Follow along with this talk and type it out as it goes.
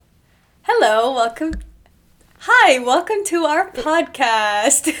Hello, welcome. Hi, welcome to our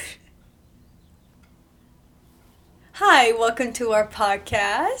podcast. Hi, welcome to our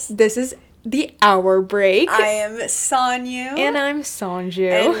podcast. This is the hour break. I am Sanyu. And I'm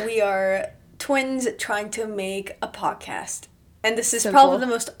Sanju. And we are twins trying to make a podcast. And this is Simple. probably the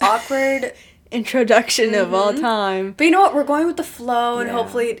most awkward introduction of all time. But you know what? We're going with the flow, and Yeah.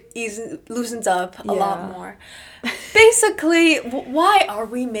 hopefully it loosens up a lot more. Basically, why are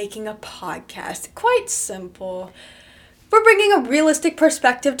we making a podcast? Quite simple. We're bringing a realistic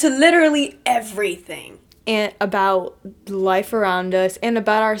perspective to literally everything. And about life around us and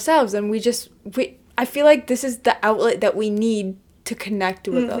about ourselves. And I feel like this is the outlet that we need to connect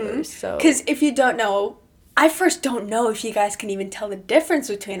with others. So, because if you don't know, I first don't know if you guys can even tell the difference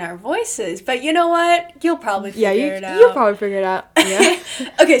between our voices. But you know what? You'll probably figure it out. You'll probably figure it out. Yeah.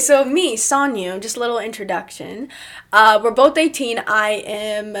 Okay, so me, Sanyu, just a little introduction. We're both 18. I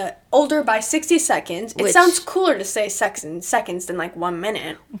am older by 60 seconds. It sounds cooler to say seconds than like 1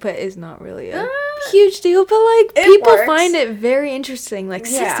 minute. But it's not really a huge deal. But like people find it very interesting, like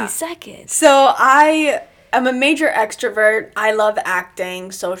 60 seconds. So I'm a major extrovert. I love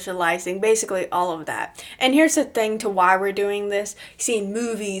acting, socializing, basically all of that. And here's the thing to why we're doing this. Seeing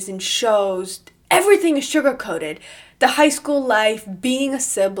movies and shows, everything is sugar-coated. The high school life, being a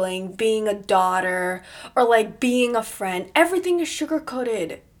sibling, being a daughter, or like being a friend, everything is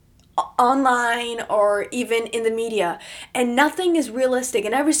sugar-coated online or even in the media. And nothing is realistic.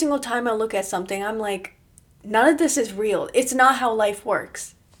 And every single time I look at something, I'm like, none of this is real. It's not how life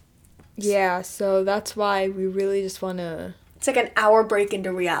works. Yeah, so that's why we really just want to... It's like an hour break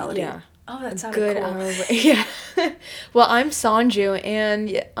into reality. Yeah. Oh, that sounded good cool. Hour break. Yeah. Well, I'm Sanju,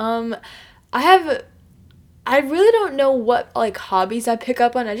 and I really don't know what, like, hobbies I pick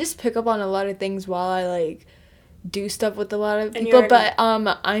up on. I just pick up on a lot of things while I, like, do stuff with a lot of people. But I'm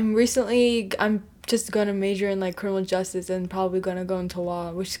just going to major in, like, criminal justice and probably going to go into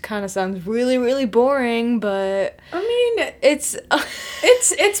law, which kind of sounds really, really boring, but... I mean... It's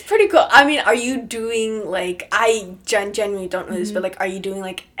pretty cool. I mean, are you doing, like... I genuinely don't know this, but, like, are you doing,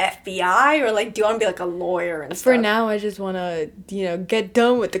 like, FBI? Or, like, do you want to be, like, a lawyer and stuff? For now, I just want to, get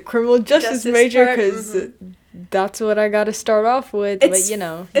done with the criminal justice major, because... That's what I got to start off with,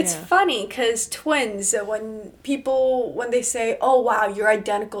 It's funny, because twins, when they say, oh, wow, you're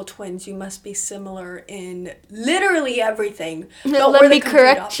identical twins, you must be similar in literally everything. Let me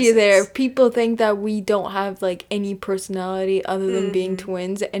correct you there. People think that we don't have, like, any personality other than being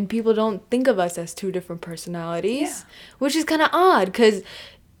twins, and people don't think of us as two different personalities, which is kind of odd, because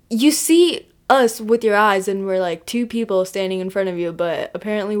you see us with your eyes and we're like two people standing in front of you, but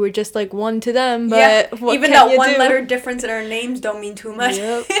apparently we're just like one to them. But what even that one letter difference in our names don't mean too much.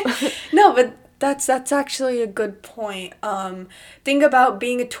 Yep. No, but that's actually a good point. Thing about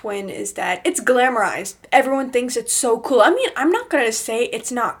being a twin is that it's glamorized. Everyone thinks it's so cool. I mean, I'm not gonna say it's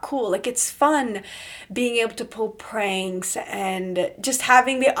not cool. Like, it's fun being able to pull pranks and just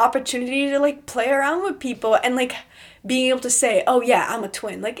having the opportunity to, like, play around with people and, like, being able to say, oh, yeah, I'm a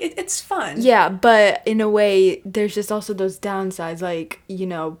twin. Like, it's fun. Yeah, but in a way, there's just also those downsides. Like,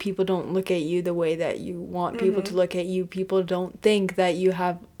 people don't look at you the way that you want people to look at you. People don't think that you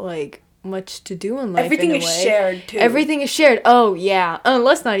have, like, much to do in life. Everything is shared, too. Everything is shared. Oh, yeah.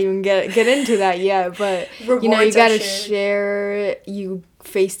 Let's not even get into that yet. But, you gotta share. You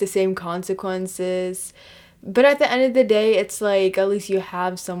face the same consequences. But at the end of the day, it's like, at least you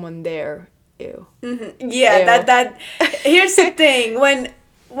have someone there. Ew. Mm-hmm. Yeah, Ew. that here's the thing, when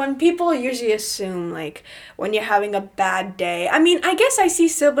people usually assume, like, when you're having a bad day, I mean, I guess I see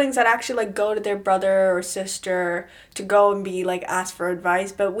siblings that actually, like, go to their brother or sister to go and be, like, ask for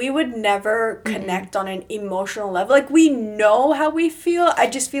advice, but we would never connect on an emotional level. Like, we know how we feel. I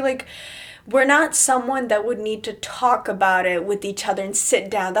just feel like we're not someone that would need to talk about it with each other and sit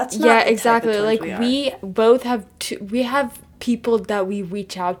down. That's not the exactly. Type of like, we both have we have people that we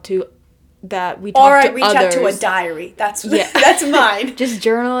reach out to, that we talk to others. Or I reach out to a diary. That's mine. Just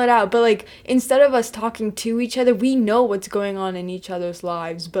journal it out. But, like, instead of us talking to each other, we know what's going on in each other's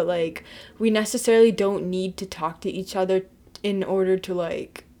lives. But, like, we necessarily don't need to talk to each other in order to,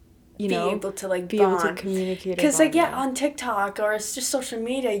 like, be able to, like, able to communicate. Because, like, on TikTok or it's just social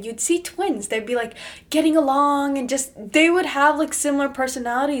media, you'd see twins. They'd be, like, getting along and just, they would have, like, similar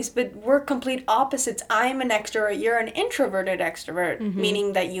personalities, but we're complete opposites. I'm an extrovert. You're an introverted extrovert,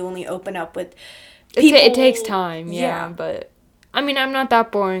 meaning that you only open up with people. It takes time, but, I mean, I'm not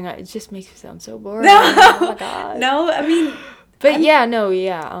that boring. It just makes me sound so boring. No. Oh, my God. No, I mean. But,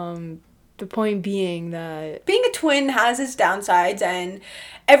 the point being that being a twin has its downsides, and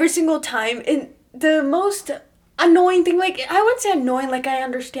every single time, in the most annoying thing. Like, I wouldn't say annoying, like, I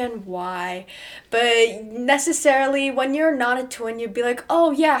understand why. But necessarily, when you're not a twin, you'd be like,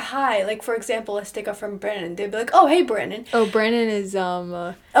 oh, yeah, hi. Like, for example, let's take off from Brandon. They'd be like, oh, hey, Brandon. Oh, Brandon is,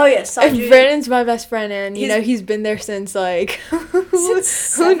 oh, yeah, Sanju. Brandon's my best friend, and, he's been there since, like, who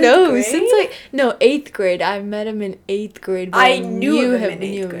knows? Grade? Since, like, no, 8th grade. I met him in 8th grade. I knew him in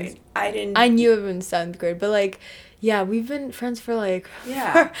 8th grade. I knew him in 7th grade, but, like, yeah, we've been friends for, like,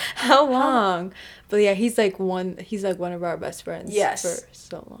 for how long? But yeah, he's like one of our best friends. Yes. For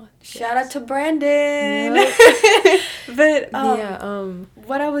so long. Shout out to Brandon. Yep. But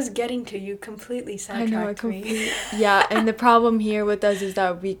what I was getting to, you completely sidetracked me. Yeah, and the problem here with us is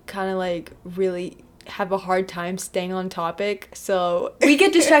that we kind of like really have a hard time staying on topic, so we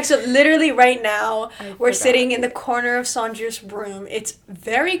get distracted. So literally right now we're sitting in the corner of Sanju's room. It's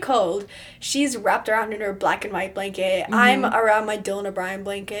very cold. She's wrapped around in her black and white blanket. Mm-hmm. I'm around my Dylan O'Brien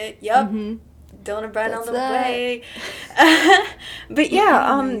blanket. Yep. Mm-hmm. Dylan O'Brien on the way. But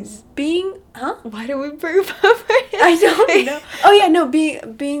yeah, being why do we bring up I don't know. Oh yeah, no,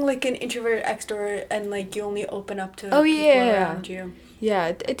 being like an introvert extrovert and like you only open up to people around you. Yeah,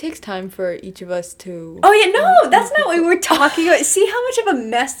 it takes time for each of us to... Oh, yeah, no, that's not what we're talking about. See how much of a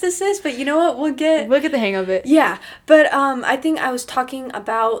mess this is? But you know what? We'll get the hang of it. Yeah, but I think I was talking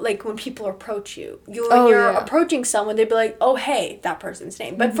about, like, when people approach you. When you're approaching someone, they'd be like, oh, hey, that person's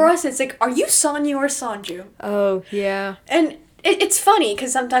name. But for us, it's like, are you Sanyu or Sanju? Oh, yeah. And... It's funny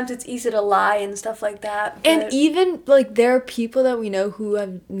because sometimes it's easy to lie and stuff like that. And even, like, there are people that we know who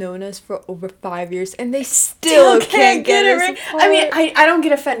have known us for over 5 years and they still can't get it right. I mean, I don't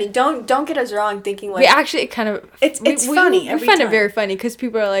get offended. Don't get us wrong thinking, like... We actually kind of... It's funny we find it very funny because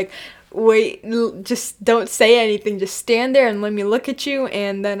people are like... Wait, just don't say anything. Just stand there and let me look at you,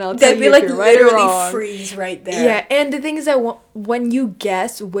 and then I'll tell you if you're right or wrong. They'd be like literally freeze right there. Yeah, and the thing is that when you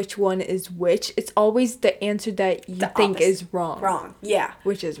guess which one is which, it's always the answer that you think is wrong. Wrong, yeah.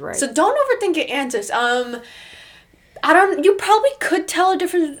 Which is right. So don't overthink your answers. You probably could tell a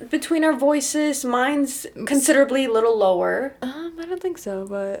difference between our voices. Mine's considerably a little lower. I don't think so,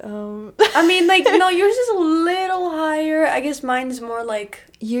 but I mean, like, no, yours is a little higher. I guess mine's more like...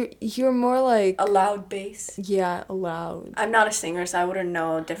 You're more like... A loud bass. Yeah, a loud. I'm not a singer, so I wouldn't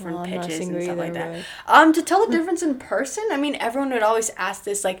know different pitches and stuff like that. Right. To tell the difference in person, I mean, everyone would always ask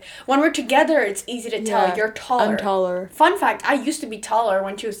this, like, when we're together, it's easy to tell. You're taller. I'm taller. Fun fact, I used to be taller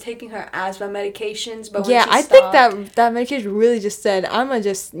when she was taking her asthma medications, but when she stopped... I think that medication really just said, I'm gonna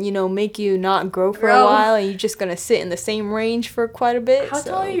just, make you not grow for a while, and you're just gonna sit in the same range for quite a bit. How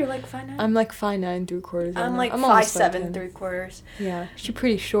tall are you? You're like 5'9"? I'm like 5'9" 3/4. I'm like 5'7" 3/4. Yeah, she's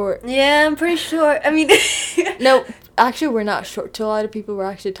pretty short. Yeah, I'm pretty short. I mean... No, actually, we're not short. To a lot of people, we're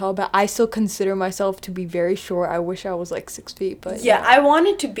actually tall, but I still consider myself to be very short. I wish I was like 6 feet, but... Yeah, I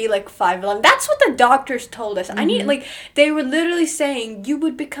wanted to be like 5'11". That's what the doctors told us. Mm-hmm. They were literally saying, you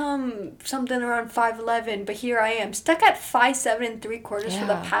would become something around 5'11", but here I am, stuck at 5'7" 3/4 for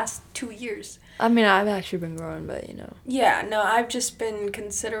the past 2 years. I mean, I've actually been growing, but Yeah, no, I've just been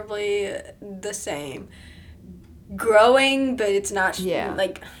considerably the same. Growing, but it's not,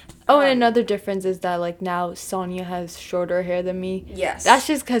 like... Oh, and another difference is that, like, now Sonia has shorter hair than me. Yes. That's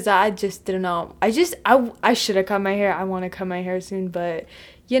just because I just didn't know. I should have cut my hair. I want to cut my hair soon, but,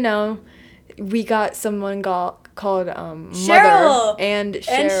 we got someone called Cheryl. Mother and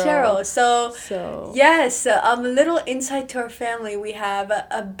Cheryl. So yes, a little insight to our family. We have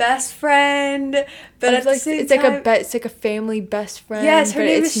a best friend, but at the same time, it's like a family best friend. Yes, her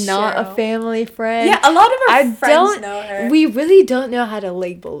name is it's not Cheryl. A family friend. Yeah, a lot of our friends know her. We really don't know how to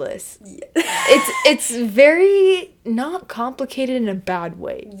label this. Yeah. It's very not complicated in a bad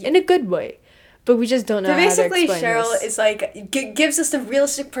way, in a good way. But we just don't know how to explain this. Cheryl is like, gives us the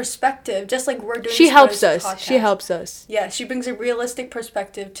realistic perspective, just like we're doing. She helps us. Podcast. She helps us. Yeah, she brings a realistic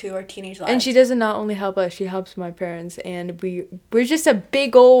perspective to our teenage lives. And she doesn't not only help us, she helps my parents. And we're just a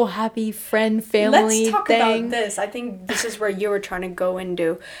big old happy friend family. Let's talk about this. I think this is where you were trying to go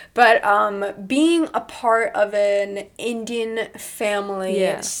into. But being a part of an Indian family,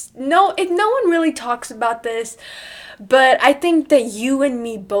 no one really talks about this. But I think that you and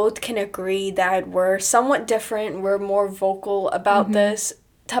me both can agree that we're somewhat different. We're more vocal about this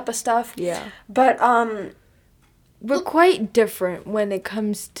type of stuff. Yeah. But we're quite different when it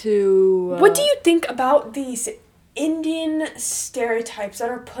comes to... What do you think about these Indian stereotypes that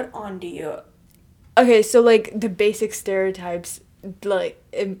are put onto you? Okay, so, like, the basic stereotypes, like,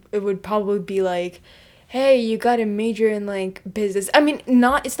 it would probably be, like, hey, you gotta major in, like, business. I mean,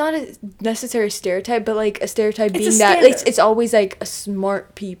 it's not a necessary stereotype, but, like, a stereotype being that it's always, like, a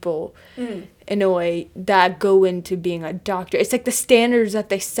smart people, in a way, that go into being a doctor. It's, like, the standards that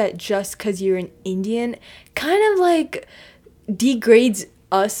they set just because you're an Indian kind of, like, degrades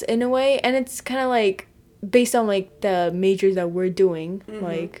us in a way, and it's kind of, like, based on, like, the majors that we're doing,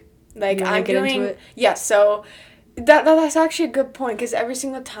 like I'm doing, so that's actually a good point, because every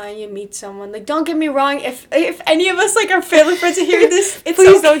single time you meet someone, like, don't get me wrong, if any of us, like, our family friends are hearing this, it's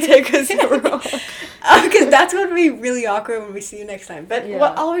please don't take us wrong, because that's going to be really awkward when we see you next time. But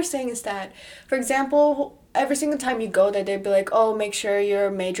what all we're saying is that, for example, every single time you go there, they'd be like, oh, make sure you're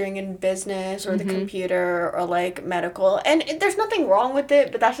majoring in business or the computer or, like, medical, and there's nothing wrong with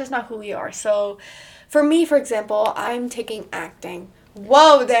it, but that's just not who we are. So for me, for example, I'm taking acting.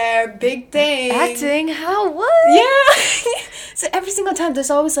 Whoa there, big thing. Acting? How? What? Yeah. So every single time there's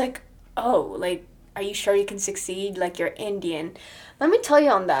always like, oh, like, are you sure you can succeed? Like, you're Indian. Let me tell you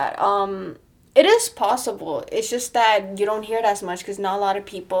on that. It is possible. It's just that you don't hear it as much because not a lot of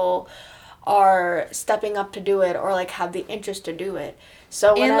people are stepping up to do it or, like, have the interest to do it.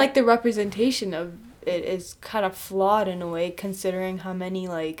 So like, the representation of it is kind of flawed in a way, considering how many,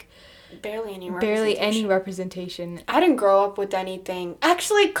 like, barely any representation. I didn't grow up with anything.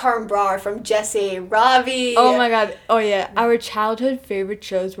 Actually, Karan Brar from Jesse, Ravi. Oh my god. Oh yeah. Our childhood favorite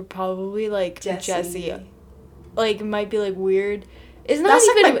shows were probably, like, Jesse. Like, it might be, like, weird. That's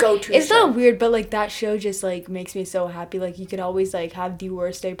even like my go-to It's show. Not weird, but, like, that show just, like, makes me so happy. Like, you could always, like, have the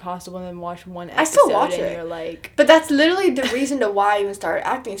worst day possible and then watch one episode. I still watch it. You're like... But that's literally the reason to why I even started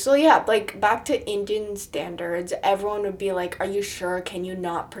acting. So, yeah, like, back to Indian standards, everyone would be like, are you sure? Can you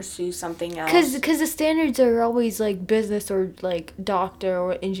not pursue something else? Because the standards are always, like, business or, like, doctor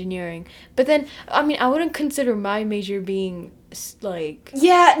or engineering. But then, I mean, I wouldn't consider my major being... like,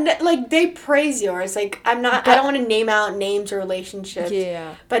 yeah, like, they praise yours. Like, I don't want to name out names or relationships,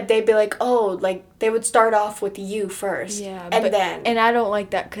 but they'd be like, oh, like, they would start off with you first, and I don't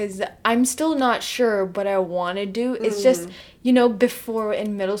like that, because I'm still not sure what I want to do. It's just, you know, before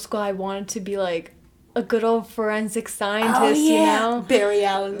in middle school I wanted to be, like, a good old forensic scientist, you know? Barry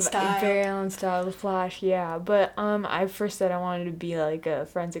Allen style, The Flash, yeah. But I first said I wanted to be, like, a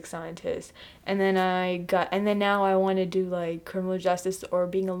forensic scientist. And then now I want to do, like, criminal justice or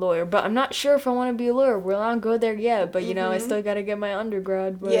being a lawyer. But I'm not sure if I want to be a lawyer. We're not go there yet. But, you know, I still got to get my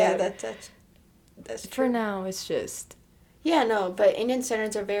undergrad. But yeah, that's true. For now, it's just... Yeah, no, but Indian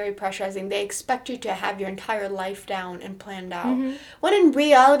standards are very pressurizing. They expect you to have your entire life down and planned out. When in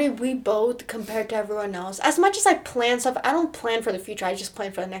reality, we both, compared to everyone else, as much as I plan stuff, I don't plan for the future. I just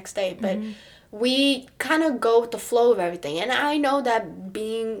plan for the next day. But we kind of go with the flow of everything. And I know that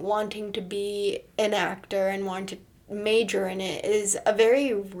wanting to be an actor and wanting to major in it is a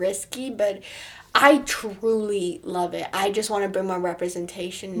very risky, but I truly love it. I just want to bring more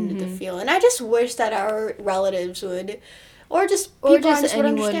representation into the field. And I just wish that our relatives would... Or just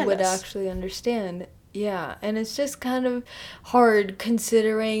anyone would actually understand. Yeah, and it's just kind of hard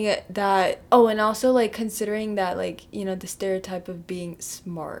considering that... Oh, and also, like, considering that, like, you know, the stereotype of being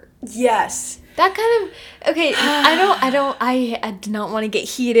smart. Yes. That kind of... Okay, I do not want to get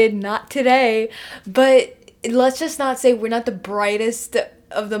heated, not today, but let's just not say we're not the brightest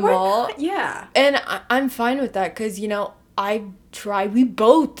of them all. Yeah. And I'm fine with that, because, you know, we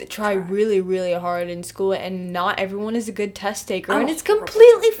both try really, really hard in school, and not everyone is a good test taker, and it's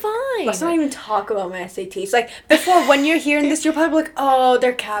completely fine. Let's not even talk about my SATs. Like, before, when you're hearing this, you're probably like, oh,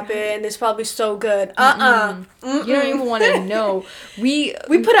 they're capping, it's probably so good. You don't even want to know. We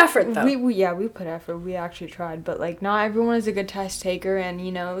put effort, though. We put effort. We actually tried, but, like, not everyone is a good test taker, and,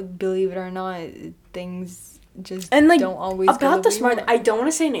 you know, believe it or not, things... just and, like, don't always about the smart. I don't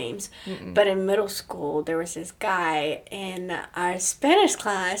want to say names, but in middle school there was this guy in our Spanish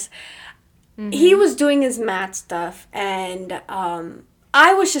class. He was doing his math stuff, and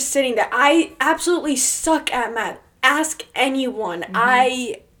I was just sitting there. I absolutely suck at math. Ask anyone.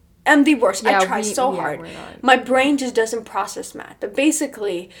 I am the worst. I try so hard. My brain just doesn't process math. But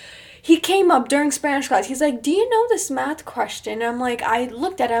basically, he came up during Spanish class. He's like, do you know this math question? And I'm like, I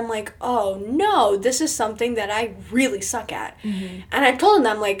looked at it. I'm like, oh, no, this is something that I really suck at. And I told him,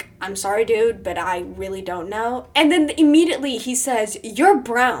 I'm like, I'm sorry, dude, but I really don't know. And then immediately he says, you're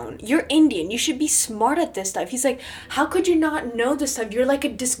brown. You're Indian. You should be smart at this stuff. He's like, how could you not know this stuff? You're like a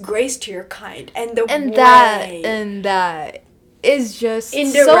disgrace to your kind. And that is just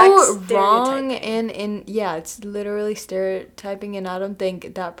so wrong, and it's literally stereotyping, and I don't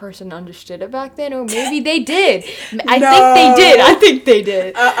think that person understood it back then, or maybe they did. I think they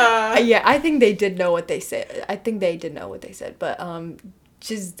did. Yeah, I think they did know what they said. But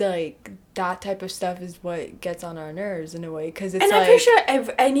just like that type of stuff is what gets on our nerves in a way, because it's and like, I'm pretty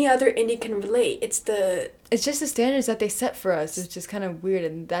sure any other indie can relate. It's just the standards that they set for us. It's just kind of weird,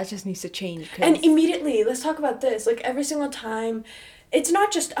 and that just needs to change. And immediately, let's talk about this. Like, every single time, it's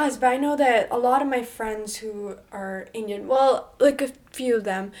not just us, but I know that a lot of my friends who are Indian, well, like a few of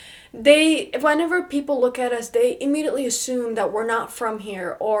them, whenever people look at us, they immediately assume that we're not from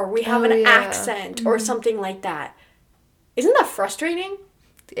here, or we have an accent, or something like that. Isn't that frustrating?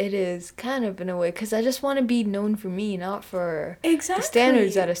 It is, kind of, in a way, because I just want to be known for me, not for the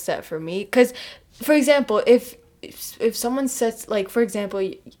standards that are set for me. Because, for example, if someone sets, like, for example,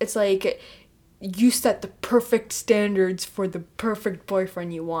 it's like you set the perfect standards for the perfect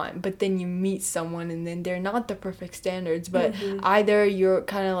boyfriend you want, but then you meet someone and then they're not the perfect standards, but either you're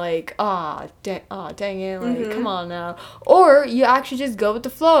kind of like, dang it, like, come on now, or you actually just go with the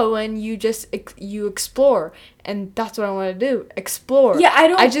flow and you just you explore. And that's what I want to do. Explore. Yeah,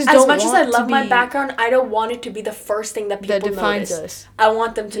 I just don't, as much as I love my background, I don't want it to be the first thing that people that defines notice. Us. I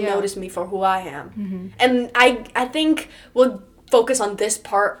want them to notice me for who I am. And I think we'll focus on this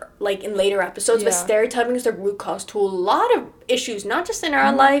part, like, in later episodes, but stereotyping is the root cause to a lot of issues, not just in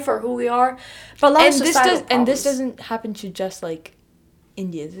our life or who we are, but a lot of societal problems. And this doesn't happen to just, like,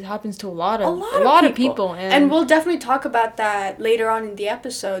 Indians. It happens to a lot of people. And we'll definitely talk about that later on in the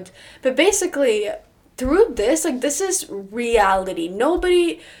episodes. But basically, through this, like, this is reality.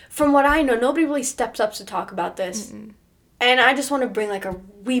 Nobody, from what I know, nobody really steps up to talk about this. And I just want to bring, like,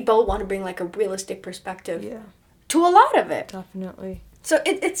 we both want to bring, like, a realistic perspective to a lot of it. Definitely. So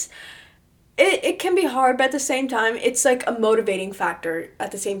it can be hard, but at the same time, it's, like, a motivating factor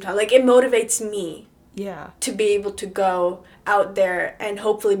at the same time. Like, it motivates me. Yeah. To be able to go out there and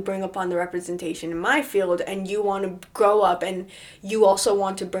hopefully bring upon the representation in my field, and you want to grow up and you also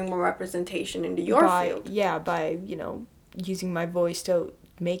want to bring more representation into your field. Yeah, by, using my voice to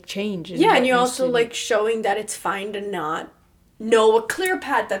make change. Yeah, and you're also, like, showing that it's fine to not know a clear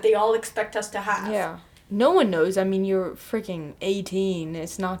path that they all expect us to have. Yeah. No one knows. I mean, you're freaking 18.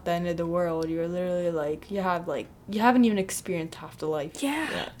 It's not the end of the world. You're literally, like, you haven't even experienced half the life.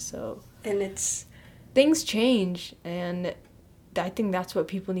 Yeah. So. And it's. Things change, and I think that's what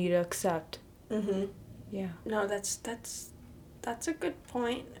people need to accept. Yeah. No, that's a good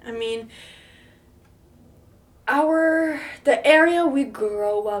point. I mean, the area we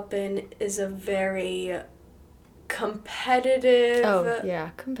grow up in is a very competitive. Oh, yeah,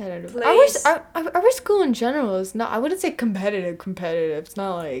 competitive. Place. Our school in general is not, I wouldn't say competitive. It's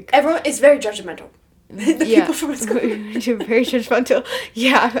not like... Everyone is very judgmental. People from school. Very judgmental.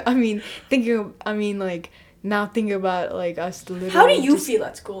 Yeah, I mean, now thinking about, like, us literally... How do you feel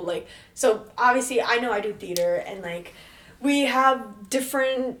at school? Like, so, obviously, I know I do theater, and, like, we have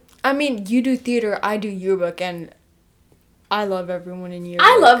different... I mean, you do theater, I do yearbook, and I love everyone in yearbook.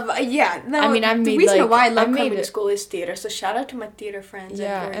 No, I mean, the reason why I love coming to school is theater, so shout out to my theater friends.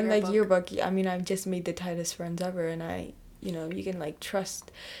 Yeah, and, like, yearbook, I mean, I've just made the tightest friends ever, and you can, like,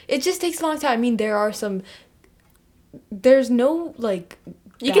 trust. It just takes a long time. I mean, there's no, like...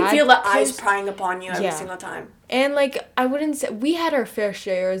 You can feel the eyes prying upon you every single time. And, like, I wouldn't say... We had our fair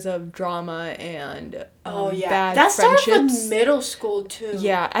shares of drama and bad that friendships. Started from middle school, too.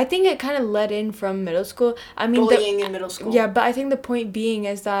 Yeah, I think it kind of led in from middle school. I mean... Bullying in middle school. Yeah, but I think the point being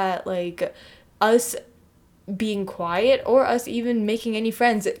is that, like, us being quiet or us even making any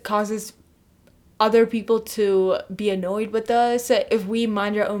friends, it causes other people to be annoyed with us. If we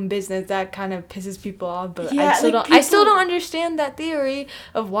mind our own business, that kind of pisses people off. But I still don't understand that theory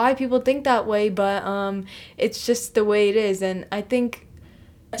of why people think that way. But it's just the way it is, and I think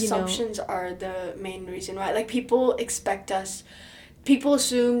assumptions are the main reason why. Like, people expect us. People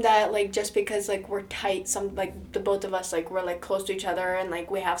assume that, like, just because, like, we're tight, the both of us, like, we're, like, close to each other and,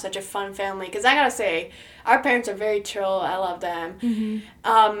 like, we have such a fun family. Because I gotta say, our parents are very chill. I love them.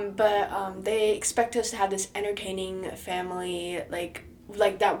 But they expect us to have this entertaining family,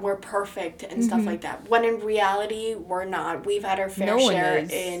 like that we're perfect and stuff like that. When in reality, we're not. We've had our fair share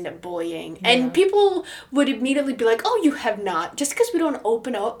in bullying. Yeah. And people would immediately be like, oh, you have not. Just because we don't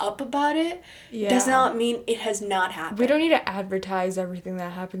open up about it does not mean it has not happened. We don't need to advertise everything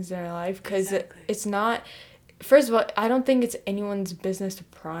that happens in our life, because it's not... First of all, I don't think it's anyone's business to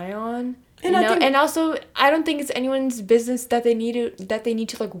pry on. And also, I don't think it's anyone's business that they need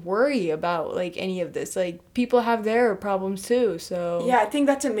to like worry about, like, any of this. Like, people have their problems too, so... Yeah, I think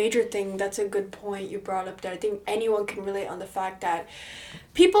that's a major thing. That's a good point you brought up there. I think anyone can relate on the fact that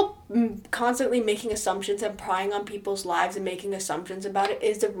people constantly making assumptions and prying on people's lives and making assumptions about it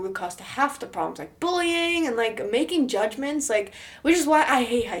is the root cause to half the problems. Like, bullying and, like, making judgments, like, which is why I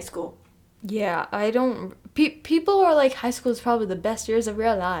hate high school. Yeah, I don't. People are like, high school is probably the best years of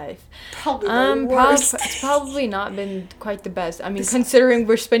your life. Probably the worst. It's probably not been quite the best. I mean, considering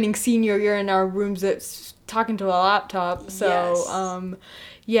we're spending senior year in our rooms that's talking to a laptop. So, Yes.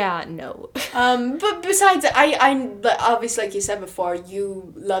 Yeah, no. But besides, but obviously, like you said before,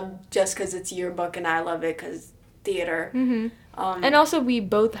 you love just because it's yearbook, and I love it because theater. Mm-hmm. And also, we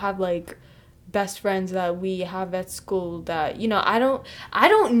both have like best friends that we have at school that, you know, I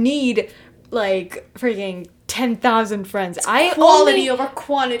don't need like freaking 10,000 friends. Quality over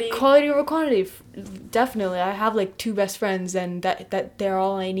quantity. Quality over quantity. Definitely. I have like 2 best friends, and that they're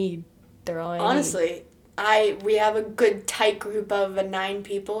all I need. They're all I need. Honestly, we have a good tight group of 9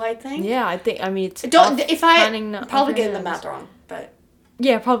 people, I think. Yeah, I mean, it's probably getting the math wrong, but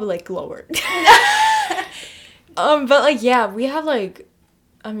yeah, probably like lower. But like, yeah, we have like,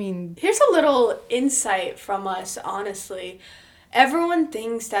 I mean, here's a little insight from us, honestly. Everyone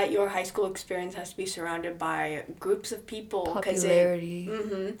thinks that your high school experience has to be surrounded by groups of people. Popularity.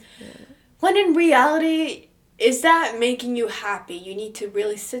 Yeah. When in reality, is that making you happy? You need to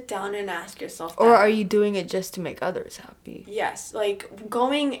really sit down and ask yourself that. Or are you doing it just to make others happy? Yes. Like,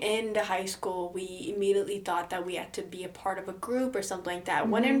 going into high school, we immediately thought that we had to be a part of a group or something like that.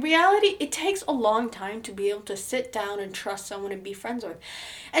 Mm-hmm. When in reality, it takes a long time to be able to sit down and trust someone and be friends with.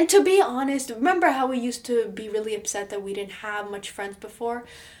 And to be honest, remember how we used to be really upset that we didn't have much friends before?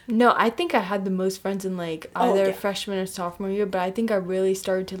 No, I think I had the most friends in, like, either freshman or sophomore year, but I think I really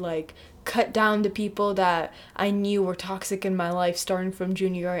started to, like, cut down the people that I knew were toxic in my life starting from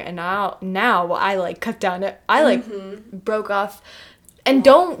junior year, and now I like cut down it. I like broke off, and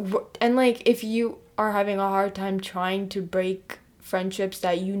like, if you are having a hard time trying to break friendships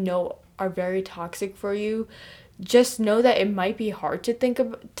that you know are very toxic for you, just know that it might be hard to think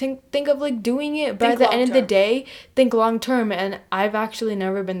of like doing it, but at the end of the day, think long term. And I've actually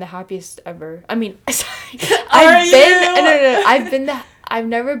never been the happiest ever. I mean, I've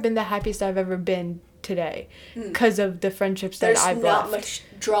never been the happiest I've ever been today because of the friendships that I've left. There's not much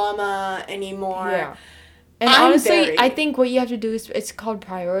drama anymore. Yeah. And honestly, I think what you have to do is, it's called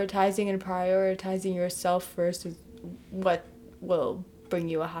prioritizing, and prioritizing yourself first is what will bring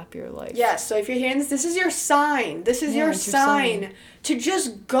you a happier life. Yes, so if you're hearing this is your sign. This is your sign to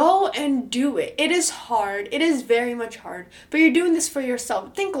just go and do it. It is hard. It is very much hard. But you're doing this for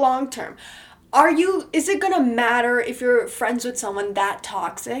yourself. Think long term. Is it going to matter if you're friends with someone that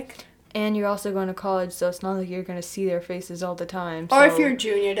toxic? And you're also going to college, so it's not like you're going to see their faces all the time. Or if you're a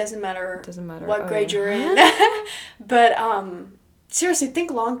junior, it doesn't matter what grade you're in. But seriously,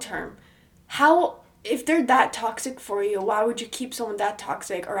 think long term. If they're that toxic for you, why would you keep someone that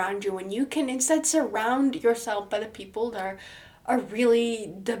toxic around you when you can instead surround yourself by the people that are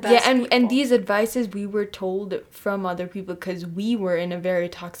really the best people? And these advices we were told from other people because we were in a very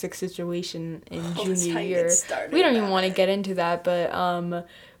toxic situation in junior year. We don't even want to get into that, but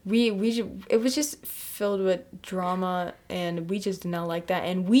it was just filled with drama, and we just did not like that,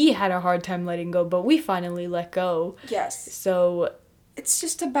 and we had a hard time letting go, but we finally let go. Yes. So it's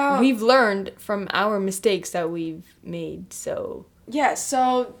just about... we've learned from our mistakes that we've made, so... Yeah,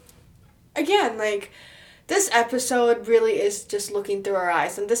 so, again, like, this episode really is just looking through our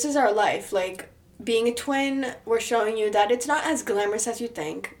eyes, and this is our life. Like, being a twin, we're showing you that it's not as glamorous as you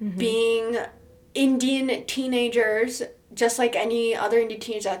think. Mm-hmm. Being Indian teenagers, just like any other Indian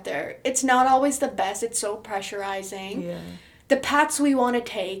teenagers out there, it's not always the best. It's so pressurizing. Yeah. The paths we want to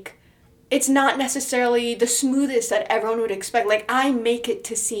take, it's not necessarily the smoothest that everyone would expect. Like, I make it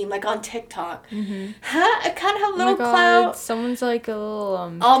to seem, like, on TikTok. Mm-hmm. I kind of have a little clout. Someone's, like, a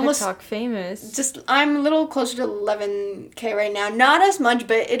little almost TikTok famous. I'm a little closer to 11K right now. Not as much,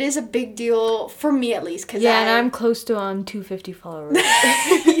 but it is a big deal for me, at least. And I'm close to 250 followers.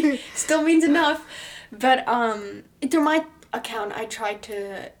 Still means enough. But through my account, I try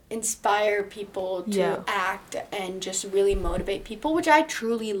to inspire people to act and just really motivate people, which I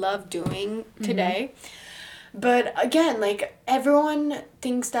truly love doing today. Mm-hmm. But again, like, everyone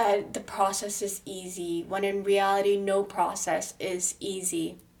thinks that the process is easy, when in reality, no process is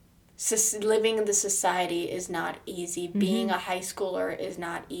easy. Living in the society is not easy. Mm-hmm. Being a high schooler is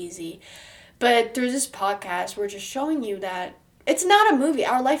not easy. But through this podcast, we're just showing you that it's not a movie.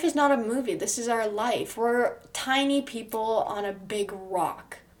 Our life is not a movie. This is our life. We're tiny people on a big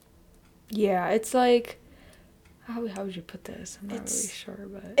rock. Yeah, it's like... How would you put this? I'm not really sure,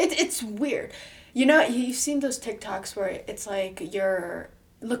 but... It's weird. You know, you've seen those TikToks where it's like you're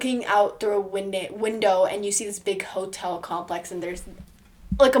looking out through a window and you see this big hotel complex and there's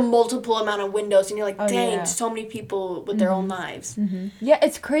like a multiple amount of windows, and you're like, dang, yeah. so many people with their own lives. Yeah,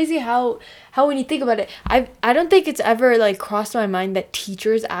 it's crazy how when you think about it, I don't think it's ever like crossed my mind that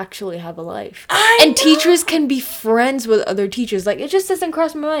teachers actually have a life. And teachers can be friends with other teachers. Like, it just doesn't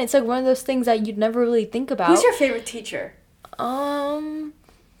cross my mind. It's like one of those things that you'd never really think about. Who's your favorite teacher? I'm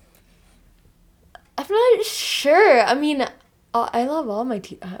not sure. I mean, I love all my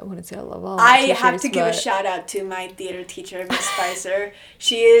I wouldn't say I love all my teachers. I have to give a shout out to my theater teacher, Miss Spicer.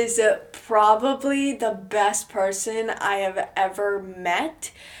 She is probably the best person I have ever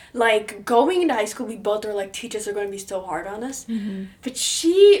met. Like, going into high school, we both are like, teachers are going to be so hard on us. But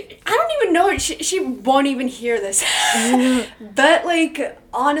I don't even know, she won't even hear this. But, like,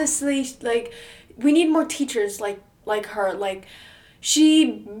 honestly, like, we need more teachers like her. Like,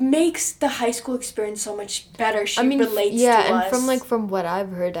 she makes the high school experience so much better. She relates to us. Yeah, and from what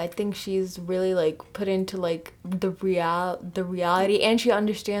I've heard, I think she's really like put into like the reality, and she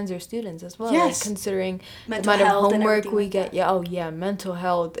understands her students as well. Yes. Like, considering mental the amount of homework we get. Yeah, mental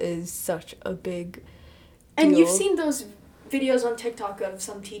health is such a big deal. And you've seen those videos on TikTok of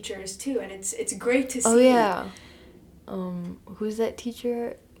some teachers too, and it's great to see. Oh yeah. Who's that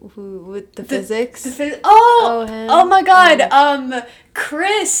teacher? Who with the physics? Oh my God!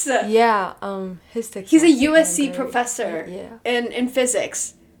 Chris. Yeah. He's a USC professor. Yeah. In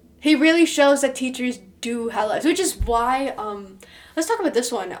physics. He really shows that teachers do have lives, which is why let's talk about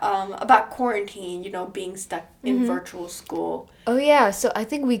this one about quarantine. Being stuck in virtual school. Oh yeah, so I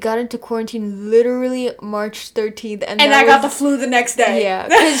think we got into quarantine literally March 13th, and I got the flu the next day. Yeah,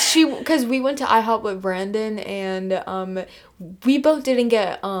 because we went to IHOP with Brandon, and we both didn't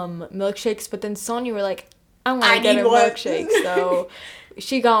get milkshakes, but then Sanyu were like, I want to get a milkshake, so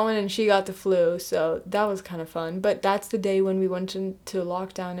she got one and she got the flu, so that was kind of fun. But that's the day when we went into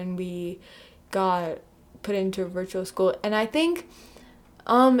lockdown and we got put into virtual school, and I think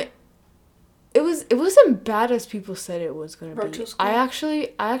it wasn't bad as people said it was gonna virtual be. School? I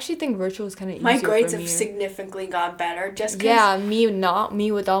actually think virtual is kind of easier. My grades have significantly got better just because. Yeah,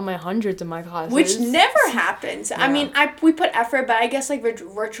 me with all my hundreds in my classes. Which never happens. Yeah. I mean, we put effort, but I guess like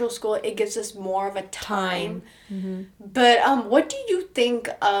virtual school, it gives us more of a time. But what do you think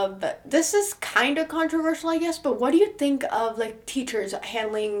of? This is kind of controversial, I guess. But what do you think of like teachers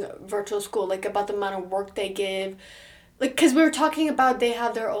handling virtual school? Like about the amount of work they give. Like, because we were talking about they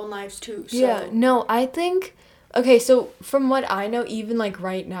have their own lives, too. So. Yeah, no, I think... Okay, so from what I know, even, like,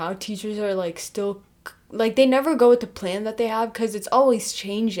 right now, teachers are, like, still... Like, they never go with the plan that they have because it's always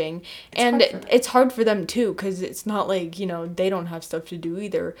changing. It's hard for them, too, because it's not like, they don't have stuff to do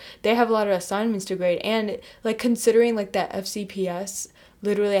either. They have a lot of assignments to grade. And, like, considering, like, that FCPS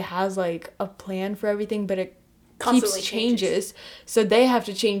literally has, like, a plan for everything, but it keeps changes, so they have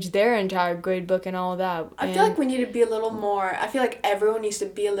to change their entire grade book and all that. I feel like we need to be a little more, I feel like everyone needs to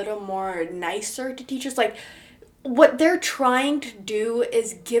be a little more nicer to teachers. Like, what they're trying to do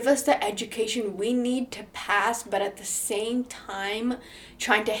is give us the education we need to pass, but at the same time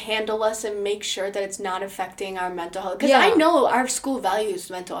trying to handle us and make sure that it's not affecting our mental health, because I know our school values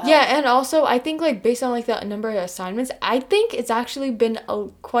mental health. Yeah, and also I think like based on like the number of assignments, I think it's actually been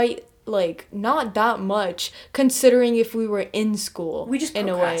quite like not that much considering if we were in school. We just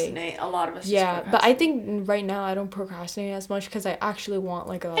procrastinate. A lot of us. Yeah, but I think right now I don't procrastinate as much because I actually want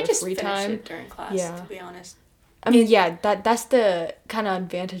like a lot of free time. It during class. Yeah. To be honest. I mean, yeah, that's the kind of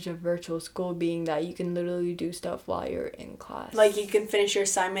advantage of virtual school, being that you can literally do stuff while you're in class. Like, you can finish your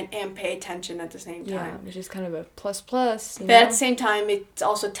assignment and pay attention at the same time. Yeah, which is kind of a plus. But at the same time, it's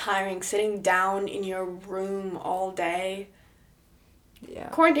also tiring sitting down in your room all day. Yeah.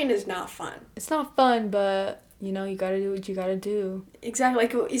 Quarantine is not fun. It's not fun, but, you gotta do what you gotta do. Exactly.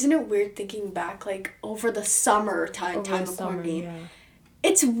 Like, isn't it weird thinking back, like, over the summer time of quarantine? Yeah.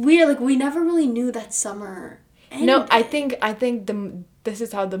 It's weird. Like, we never really knew that summer ended. No, I think this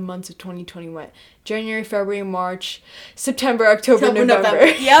is how the months of 2020 went. January, February, March, September, October, November.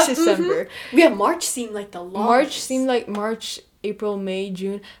 Yep. December. Yeah, March seemed like the longest. March, April, May,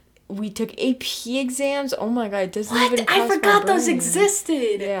 June. We took AP exams. Oh my god, it doesn't even cross I forgot those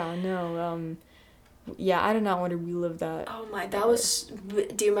existed. Yeah, no. Yeah, I did not want to relive that. Oh my, that was.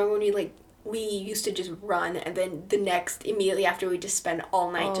 Do you remember when we used to just run, and then immediately after we just spend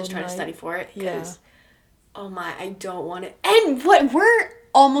all night trying to study for it? Yeah. Oh my, I don't want it. And we're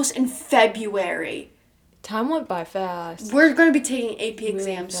almost in February. Time went by fast. We're going to be taking AP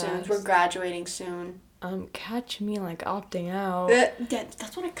exams soon. We're graduating soon. Catch me like opting out. Yeah,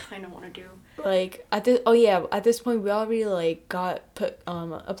 that's what I kind of want to do. Like at this point we already like got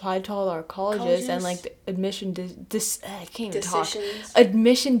applied to all our colleges? And like the admission I can't even talk.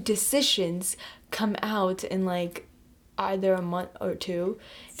 Admission decisions come out in like either a month or 2.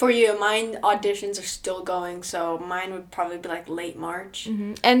 For you, mine auditions are still going, so mine would probably be like late March.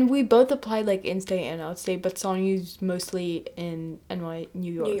 Mm-hmm. And we both applied like in-state and out-state, but Sanyu's mostly in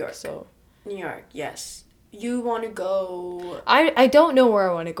New York. So New York, yes. You want to go... I don't know where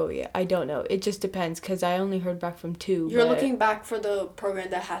I want to go yet. I don't know. It just depends, because I only heard back from 2. You're looking back for the program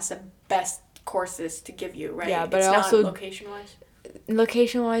that has the best courses to give you, right? Yeah, but it's also... not location-wise?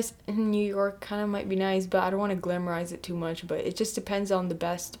 Location-wise, New York kind of might be nice, but I don't want to glamorize it too much. But it just depends on the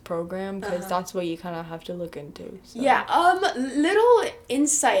best program, because that's what you kind of have to look into. So. Yeah, little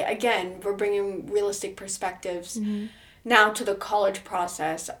insight. Again, we're bringing realistic perspectives now to the college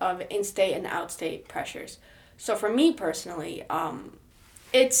process of in-state and out-state pressures. So for me personally,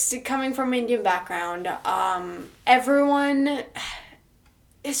 it's coming from Indian background. Everyone,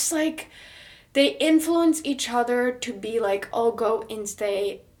 it's like... They influence each other to be like, oh, go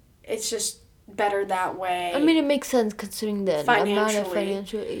in-state. It's just better that way. I mean, it makes sense considering that I'm not a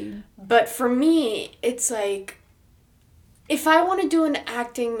financial aid. But for me, it's like, if I want to do an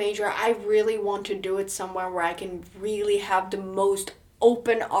acting major, I really want to do it somewhere where I can really have the most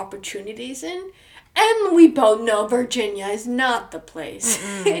open opportunities in. And we both know Virginia is not the place.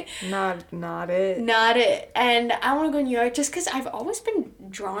 Not it. Not it. And I want to go to New York just because I've always been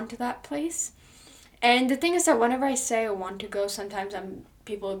drawn to that place. And the thing is that whenever I say I want to go, sometimes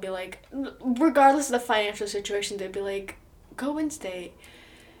people would be like, regardless of the financial situation, they'd be like, go in-state.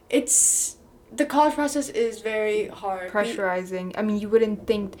 The college process is very hard. Pressurizing. I mean,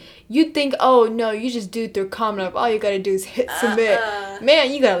 you'd think, oh, no, you just do it through Common Up. All you gotta do is hit submit.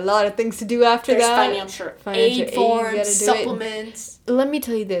 Man, you got a lot of things to do after There's that. Financial aid forms, supplements. Let me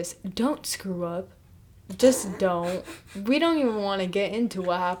tell you this. Don't screw up. Just don't. We don't even want to get into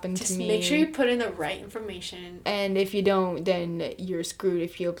what happened to me. Just make sure you put in the right information. And if you don't, then you're screwed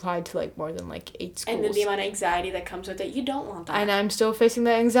if you apply to like more than like 8 schools. And then the amount of anxiety that comes with it, you don't want that. And I'm still facing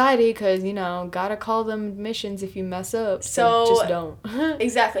that anxiety because, gotta call them admissions if you mess up. So just don't.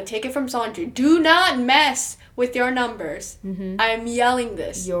 Exactly. Take it from Sanju. Do not mess with your numbers. I'm yelling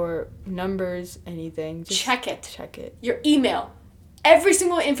this. Your numbers, anything. Just check it. Check it. Your email. Every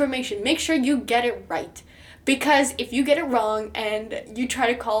single information. Make sure you get it right. Because if you get it wrong and you try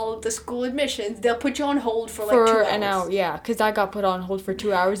to call the school admissions, they'll put you on hold for 2 hours. An hour, yeah. Because I got put on hold for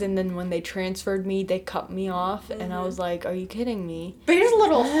 2 hours, and then when they transferred me, they cut me off. And I was like, are you kidding me? But here's a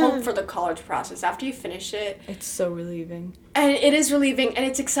little hope for the college process. After you finish it... It's so relieving. And it is relieving, and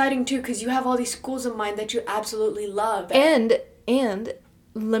it's exciting, too, because you have all these schools in mind that you absolutely love. And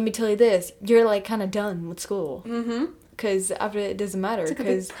let me tell you this. You're, like, kind of done with school. Because after it doesn't matter.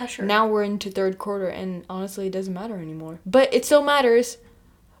 Because now we're into 3rd quarter, and honestly, it doesn't matter anymore. But it still matters,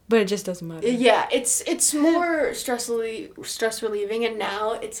 but it just doesn't matter. Yeah, it's more stress relieving, and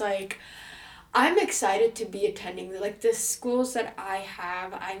now it's like, I'm excited to be attending. Like, the schools that I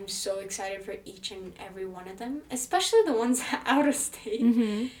have, I'm so excited for each and every one of them, especially the ones out of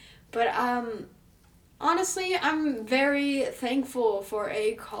state. But, honestly, I'm very thankful for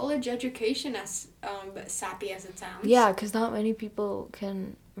a college education, as sappy as it sounds. Yeah, because not many people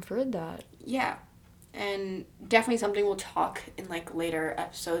can afford that. Yeah, and definitely something we'll talk in, like, later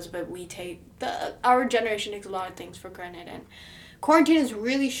episodes, but our generation takes a lot of things for granted, and quarantine has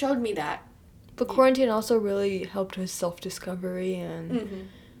really showed me that. But quarantine also really helped with self-discovery and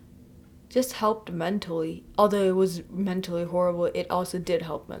just helped mentally. Although it was mentally horrible, it also did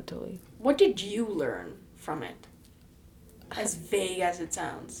help mentally. What did you learn from it? As vague as it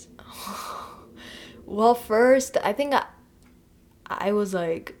sounds. Well, first, I think I was,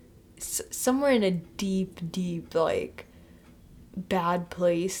 like, somewhere in a deep, like, bad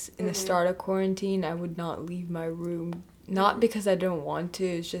place in the start of quarantine. I would not leave my room. Not because I don't want to.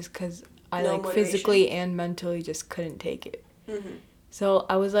 It's just because I, physically and mentally just couldn't take it. So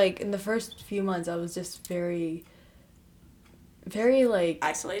I was, like, in the first few months, I was just very, like,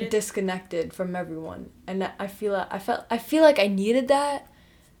 isolated, disconnected from everyone, and I feel like I needed that,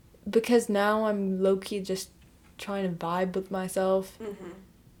 because now I'm low-key just trying to vibe with myself.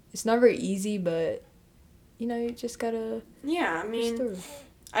 It's never easy, but you just gotta... Yeah, I mean,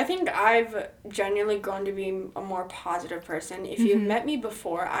 I think I've genuinely grown to be a more positive person. If you met me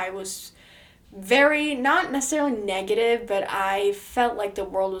before, I was very, not necessarily negative, but I felt like the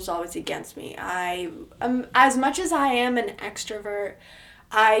world was always against me. As much as I am an extrovert,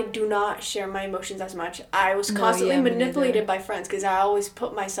 I do not share my emotions as much. I was constantly manipulated by friends because I always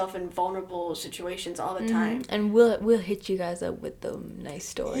put myself in vulnerable situations all the time. And we'll hit you guys up with the nice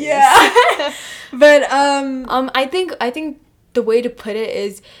stories. Yeah. But I think the way to put it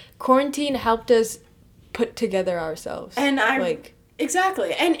is quarantine helped us put together ourselves. And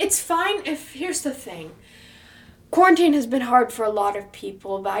exactly. And it's fine if, here's the thing. quarantine has been hard for a lot of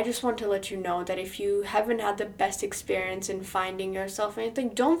people, but I just want to let you know that if you haven't had the best experience in finding yourself or anything,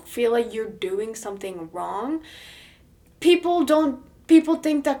 don't feel like you're doing something wrong. People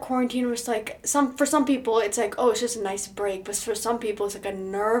think that quarantine was like, for some people it's like, oh, it's just a nice break, but for some people it's like a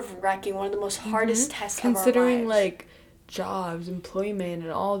nerve-wracking, one of the most hardest tests of our lives. Considering like jobs, employment,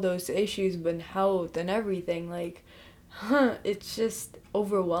 and all those issues with health and everything, like, it's just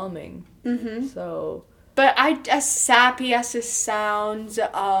overwhelming. So, but as sappy as this sounds,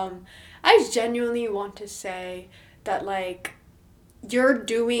 I genuinely want to say that, like, you're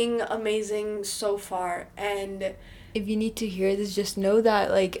doing amazing so far, and if you need to hear this, just know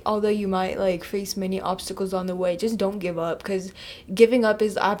that, like, although you might, like, face many obstacles on the way, just don't give up, because giving up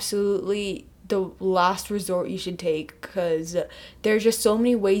is absolutely the last resort you should take, because there's just so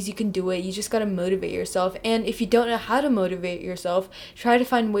many ways you can do it. You just gotta motivate yourself, and if you don't know how to motivate yourself, try to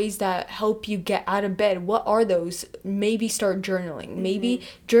find ways that help you get out of bed. What are those? Maybe start journaling. Maybe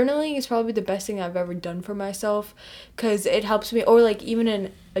journaling is probably the best thing I've ever done for myself, because it helps me, or, like, even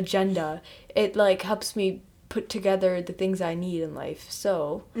an agenda, it, like, helps me put together the things I need in life.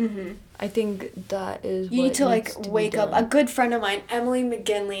 So I think that is you need to, like, wake up. A good friend of mine, Emily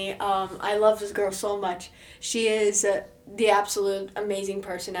McGinley, I love this girl so much. She is the absolute amazing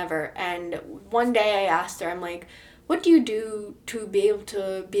person ever. And one day I asked her, I'm like, what do you do to be able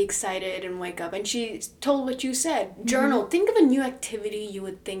to be excited and wake up? And she told what you said. Journal. Think of a new activity you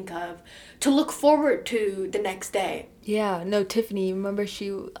would think of to look forward to the next day. Yeah, no, Tiffany, remember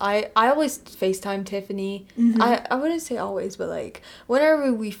I always FaceTime Tiffany. I wouldn't say always, but, like,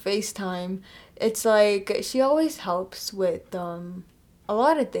 whenever we FaceTime, it's like she always helps with a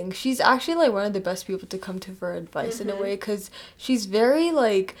lot of things. She's actually, like, one of the best people to come to for advice in a way, because she's very,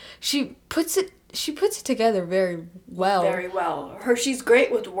 like, she puts it together very well. Very well. She's great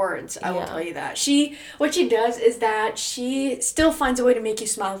with words, I will tell you that. What she does is that she still finds a way to make you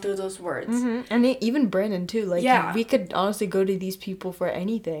smile through those words. And even Brandon, too. Like, we could honestly go to these people for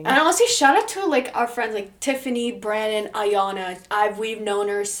anything. And honestly, shout out to, like, our friends, like Tiffany, Brandon, Ayana. We've known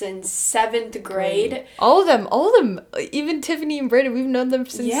her since 7th grade. All of them. Even Tiffany and Brandon, we've known them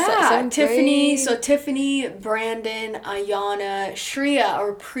since 7th grade. So Tiffany, Brandon, Ayana, Shreya,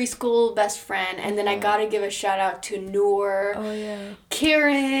 our preschool best friend. And then I gotta give a shout out to Noor. Oh, yeah.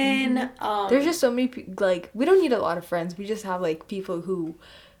 Kieran. There's just so many people. Like, we don't need a lot of friends. We just have, like, people who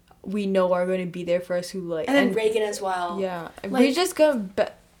we know are going to be there for us, who, like... And then Reagan as well. Yeah. Like, we just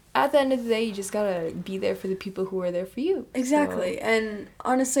gotta... At the end of the day, you just gotta be there for the people who are there for you. Exactly. So. And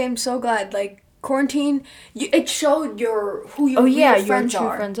honestly, I'm so glad. Like, quarantine, it showed who your friends are. Your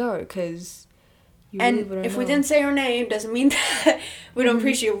true friends are, because... And if we didn't say her name, doesn't mean that we don't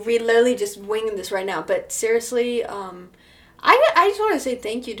appreciate it. We literally just winging this right now. But seriously, I just want to say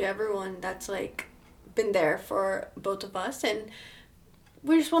thank you to everyone that's, like, been there for both of us. And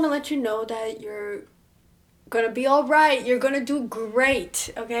we just want to let you know that you're going to be all right. You're going to do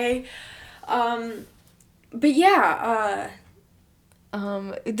great, okay? But yeah,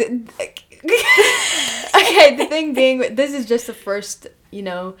 okay, the thing being, this is just the first,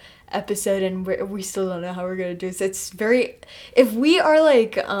 episode, and we still don't know how we're gonna do this. It's very, if we are,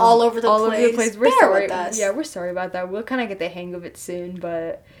 like, all over the place, we're sorry with us. Yeah, we're sorry about that. We'll kind of get the hang of it soon,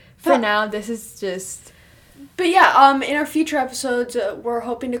 but for now, this is just... But yeah, in our future episodes, we're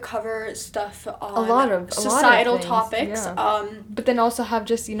hoping to cover stuff on a lot of societal things, topics. Yeah. But then also have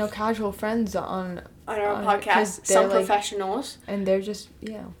just, casual friends on our podcast, some professionals. And they're just,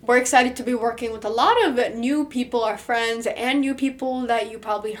 We're excited to be working with a lot of new people, our friends, and new people that you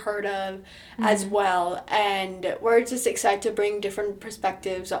probably heard of as well. And we're just excited to bring different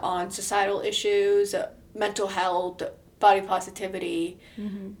perspectives on societal issues, mental health, body positivity,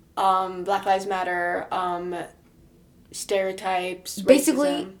 Black Lives Matter, stereotypes, basically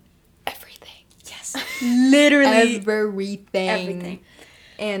racism. Everything. Yes. Literally everything.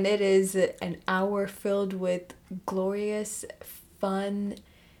 And it is an hour filled with glorious, fun,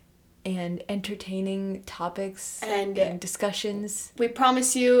 and entertaining topics and discussions. We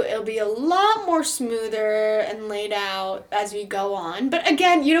promise you it'll be a lot more smoother and laid out as we go on. But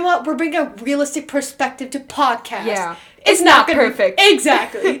again, you know what? We're bringing a realistic perspective to podcast. Yeah. It's not perfect.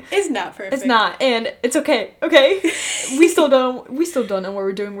 Exactly. It's not perfect. It's not, and it's okay. Okay. we still don't know what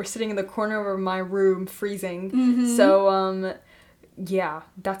we're doing. We're sitting in the corner of my room freezing. So yeah,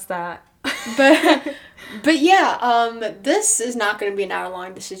 that's that. But yeah, this is not going to be an hour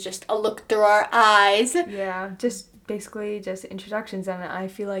long. This is just a look through our eyes. Yeah, basically just introductions, and I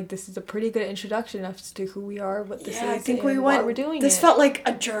feel like this is a pretty good introduction as to who we are, what this is, I think and why we're doing this felt like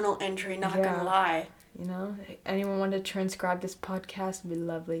a journal entry, not gonna lie. You know, anyone want to transcribe this podcast would be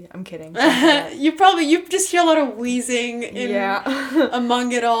lovely. I'm kidding. You just hear a lot of wheezing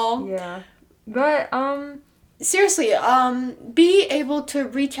among it all. Yeah. But, seriously, be able to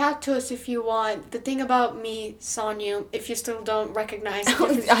reach out to us if you want. The thing about me, Sanyu, if you still don't recognize the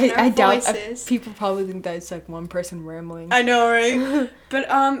difference between our voices. People probably think that it's like one person rambling. I know, right?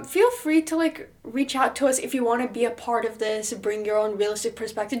 But feel free to like reach out to us if you want to be a part of this, bring your own realistic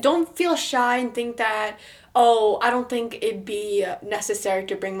perspective. Don't feel shy and think that, oh, I don't think it'd be necessary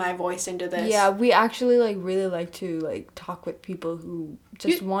to bring my voice into this. Yeah, we actually like really like to like talk with people who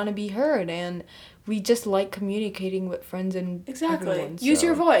just want to be heard, and we just like communicating with friends and everyone, so. Use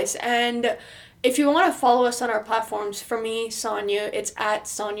your voice. And if you want to follow us on our platforms, for me, Sanyu, it's at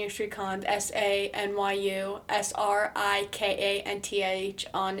Sanyu Shrikant, SANYU SRIKANTH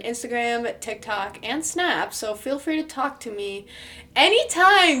on Instagram, TikTok, and Snap. So feel free to talk to me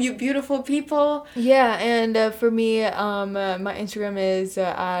anytime, you beautiful people. Yeah, and for me, my Instagram is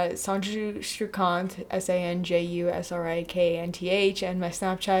at Sanju Shrikant, SANJUSRIKANTH, and my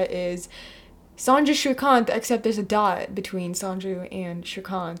Snapchat is Sanju Shrikant, except there's a dot between Sanju and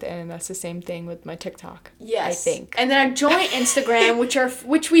Shrikant, and that's the same thing with my TikTok. Yes. I think. And then our joint Instagram,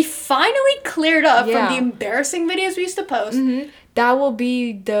 which we finally cleared up from the embarrassing videos we used to post. Mm-hmm. That will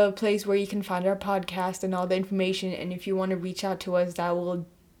be the place where you can find our podcast and all the information, and if you want to reach out to us, that will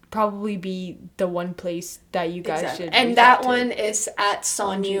probably be the one place that you guys should And reach that out to. one is at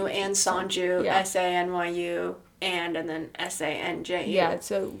Sanyu and Sanju, Yeah. SANYU. And then SANJU. Yeah,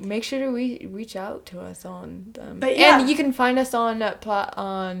 so make sure to reach out to us on them. But yeah. And you can find us on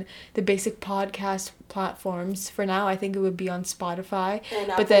on the basic podcast platforms. For now, I think it would be on Spotify. And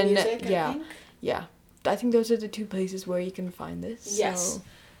but Apple then Music, I think. Yeah. I think those are the two places where you can find this. Yes. So.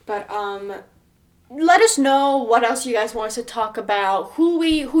 But let us know what else you guys want us to talk about. Who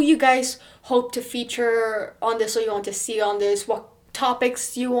you guys hope to feature on this, or you want to see on this. What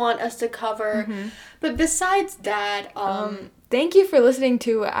topics you want us to cover. Mm-hmm. But besides that, thank you for listening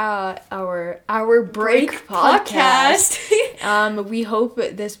to our break podcast. We hope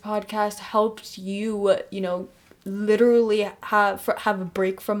this podcast helps you, literally have a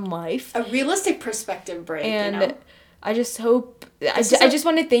break from life, a realistic perspective break. And I just hope I just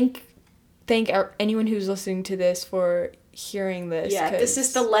want to thank anyone who's listening to this for hearing this. Yeah, this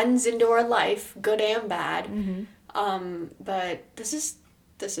is the lens into our life, good and bad. Mm-hmm. But this is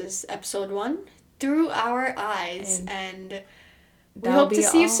episode 1, Through Our Eyes, and we hope to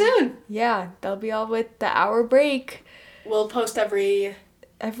see you soon. Yeah, that'll be all with the hour break. We'll post every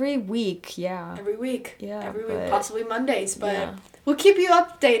week, yeah. Every week. Yeah. Every week, possibly Mondays, but we'll keep you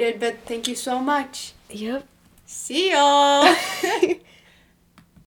updated, but thank you so much. Yep. See y'all.